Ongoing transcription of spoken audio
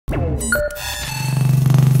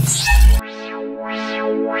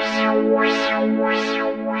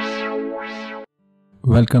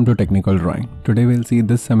Welcome to Technical Drawing. Today we'll see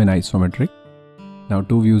this sum in isometric. Now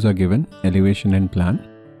two views are given, elevation and plan.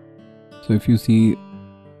 So if you see,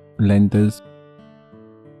 length is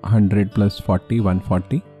 100 plus 40,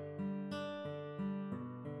 140.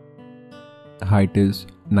 Height is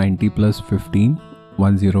 90 plus 15,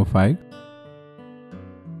 105.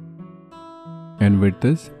 And width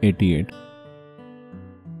is 88.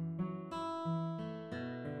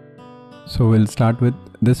 So we'll start with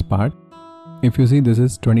this part. If you see, this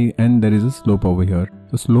is 20 and there is a slope over here.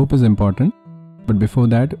 So slope is important, but before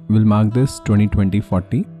that we'll mark this 20, 20,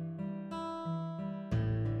 40.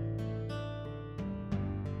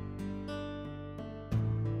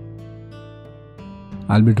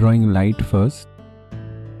 I'll be drawing light first.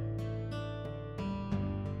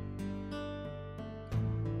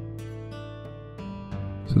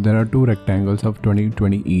 So there are two rectangles of 20,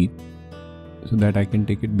 20 each, so that I can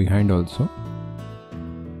take it behind also.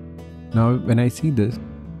 Now when I see this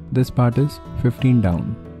part is 15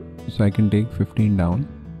 down, so I can take 15 down.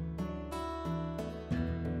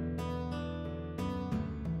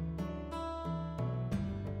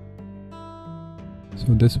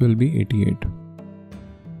 So this will be 88.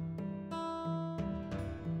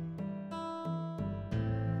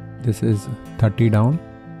 This is 30 down.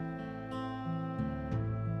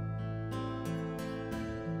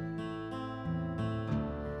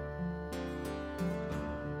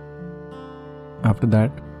 After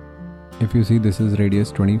that, if you see, this is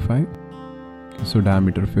radius 25, so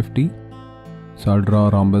diameter 50. So I'll draw a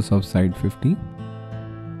rhombus of side 50.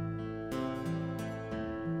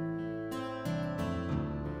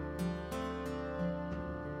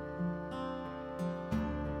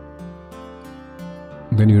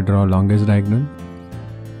 Then you draw longest diagonal.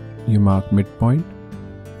 You mark midpoint,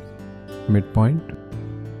 midpoint,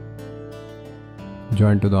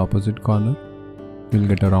 join to the opposite corner. You'll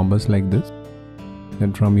get a rhombus like this.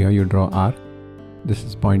 Then from here you draw arc. This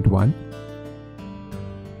is point 1.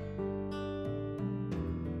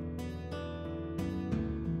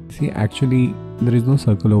 See, actually there is no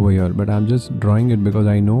circle over here, but I'm just drawing it because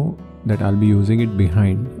I know that I'll be using it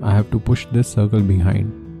behind. I have to push this circle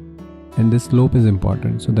behind. And this slope is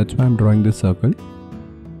important, so that's why I'm drawing this circle.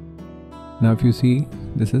 Now if you see,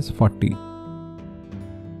 this is 40.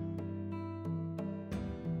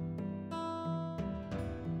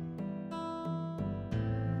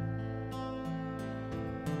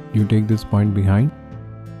 You take this point behind.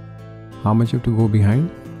 How much you have to go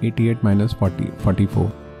behind? 88 minus 40,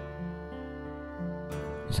 44.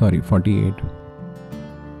 Sorry, 48.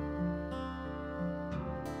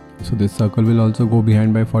 So this circle will also go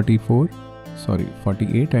behind by 44. Sorry,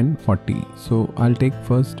 48 and 40. So I'll take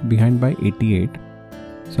first behind by 88.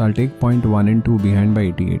 So I'll take point 1 and 2 behind by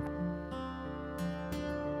 88.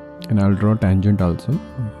 And I'll draw tangent also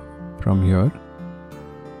from here.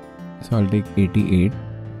 So I'll take 88.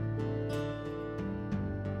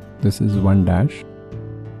 This is 1 dash,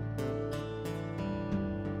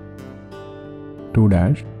 2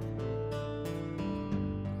 dash.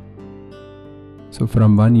 So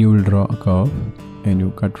from 1 you will draw a curve and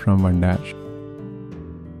you cut from 1 dash.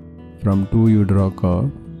 From 2 you draw a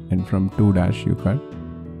curve and from 2 dash you cut.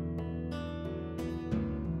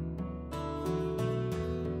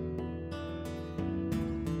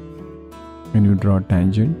 And you draw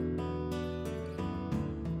tangent.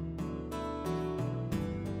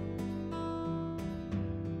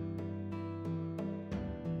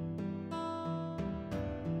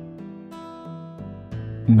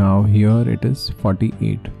 Now here it is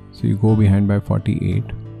 48, so you go behind by 48.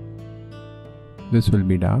 This will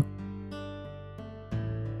be dark.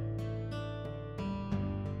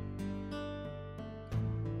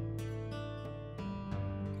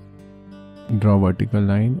 Draw vertical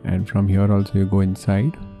line, and from here also you go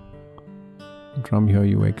inside. From here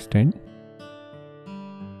you extend.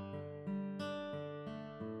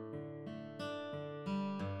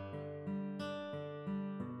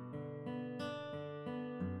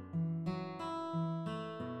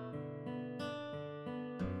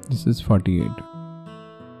 This is 48.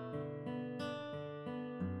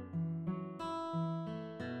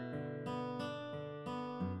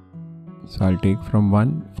 So I'll take from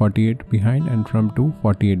 1 48 behind and from 2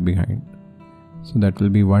 48 behind. So that will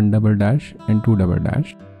be 1 double dash and 2 double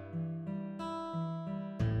dash.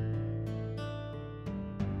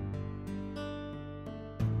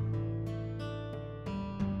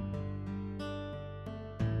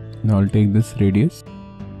 Now I'll take this radius.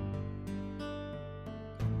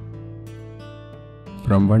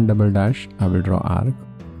 From 1 double dash I will draw arc.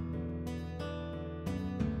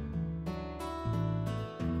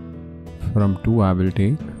 from 2 I will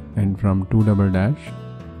take, and from 2 double dash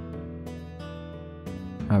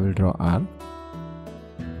I will draw arc.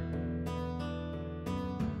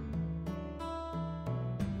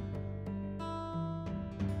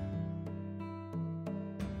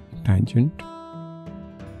 Tangent.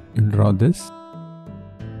 You draw this,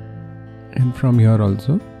 and from here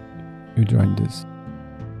also you join this.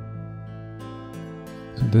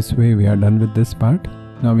 So this way we are done with this part.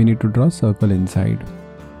 Now we need to draw circle inside.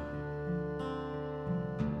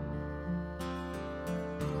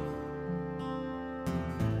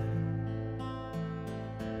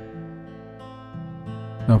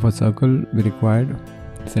 Now for circle we required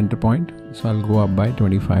center point, so I'll go up by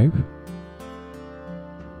 25.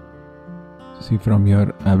 See, from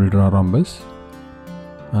here I will draw rhombus.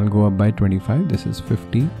 I'll go up by 25. This is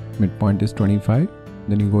 50. Midpoint is 25.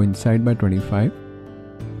 Then you go inside by 25.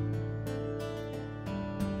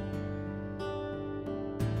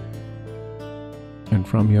 And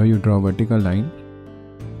from here you draw a vertical line.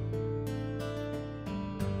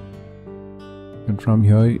 And from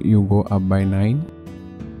here you go up by 9.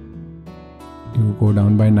 You go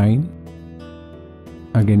down by 9.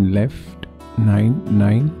 Again left 9,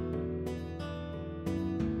 9.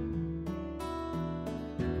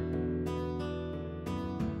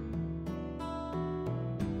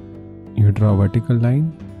 You draw a vertical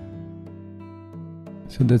line.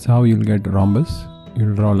 So that's how you'll get rhombus.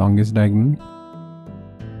 You'll draw longest diagonal,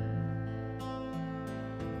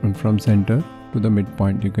 and from center to the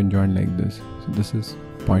midpoint you can join like this. So this is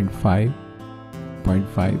 0.5,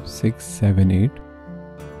 0.5, 6, 7, 8,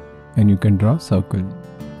 and you can draw circle.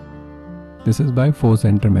 This is by 4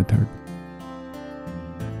 center method.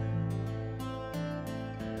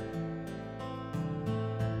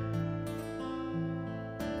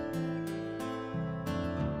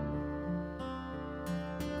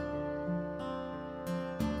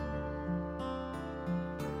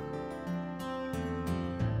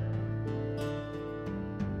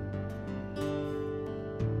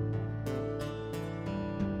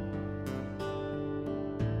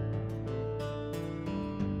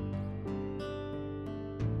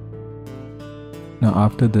 Now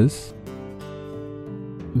after this,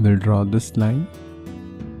 we'll draw this line.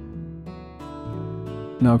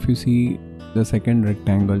 Now if you see the second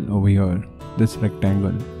rectangle over here, this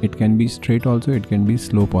rectangle, it can be straight also, it can be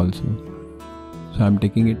slope also. So I'm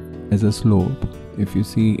taking it as a slope. If you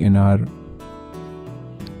see in our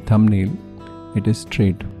thumbnail, it is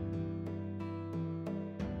straight.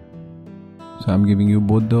 So I'm giving you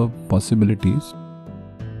both the possibilities.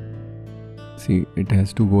 See, it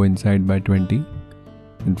has to go inside by 20.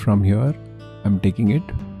 And from here I'm taking it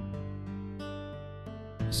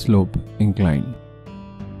slope, incline.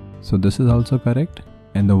 So this is also correct,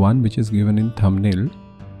 and the one which is given in thumbnail,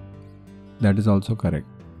 that is also correct.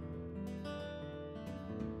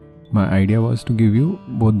 My idea was to give you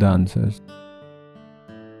both the answers.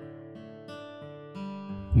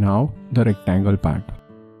 Now the rectangle part.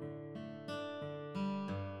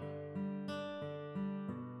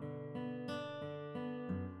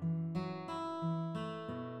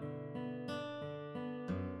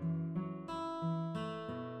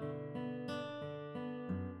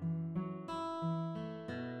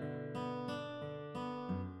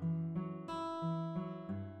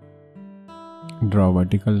 Draw a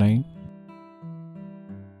vertical line.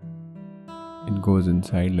 It goes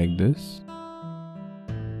inside like this.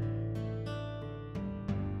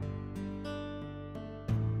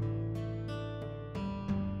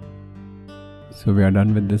 So we are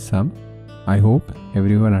done with this sum. I hope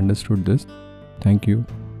everyone understood this. Thank you.